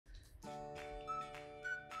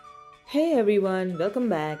Hey everyone, welcome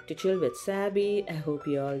back to Chill with Sabi. I hope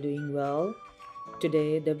you're all doing well.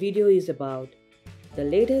 Today, the video is about the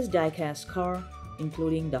latest diecast car,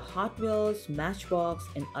 including the Hot Wheels, Matchbox,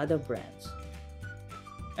 and other brands.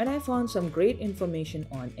 And I found some great information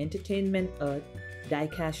on Entertainment Earth,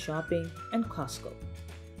 Diecast Shopping, and Costco.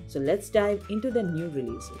 So let's dive into the new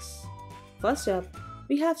releases. First up,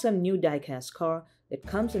 we have some new diecast car that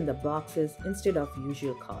comes in the boxes instead of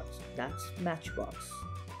usual cards. That's Matchbox.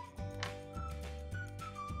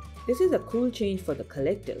 This is a cool change for the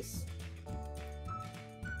collectors.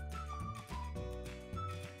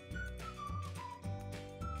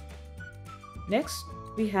 Next,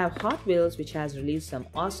 we have Hot Wheels, which has released some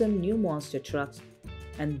awesome new monster trucks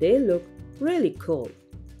and they look really cool.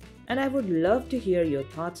 And I would love to hear your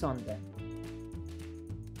thoughts on them.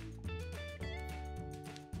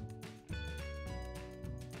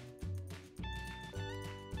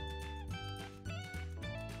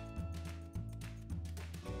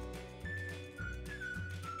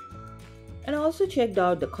 And I also checked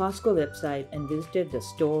out the Costco website and visited the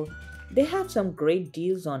store. They have some great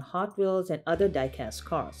deals on Hot Wheels and other diecast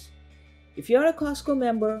cars. If you're a Costco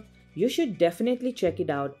member, you should definitely check it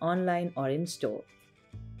out online or in store.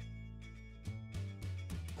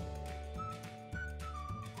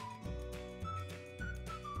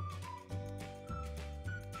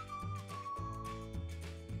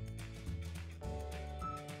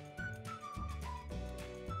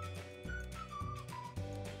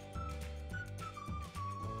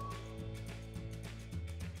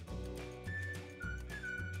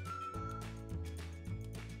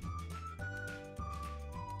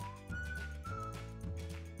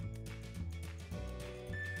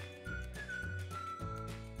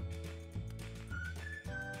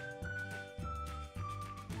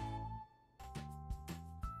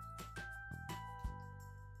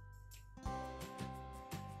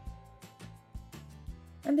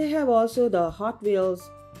 And they have also the Hot Wheels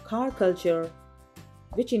car culture,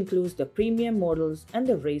 which includes the premium models and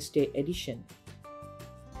the race day edition.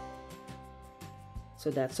 So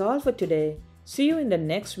that's all for today. See you in the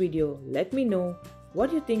next video. Let me know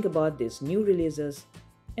what you think about these new releases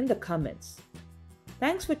in the comments.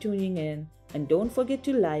 Thanks for tuning in and don't forget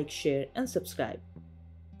to like, share and subscribe.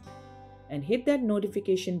 And hit that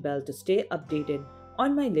notification bell to stay updated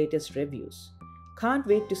on my latest reviews. Can't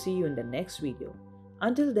wait to see you in the next video.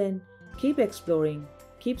 Until then, keep exploring,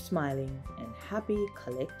 keep smiling, and happy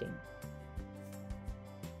collecting.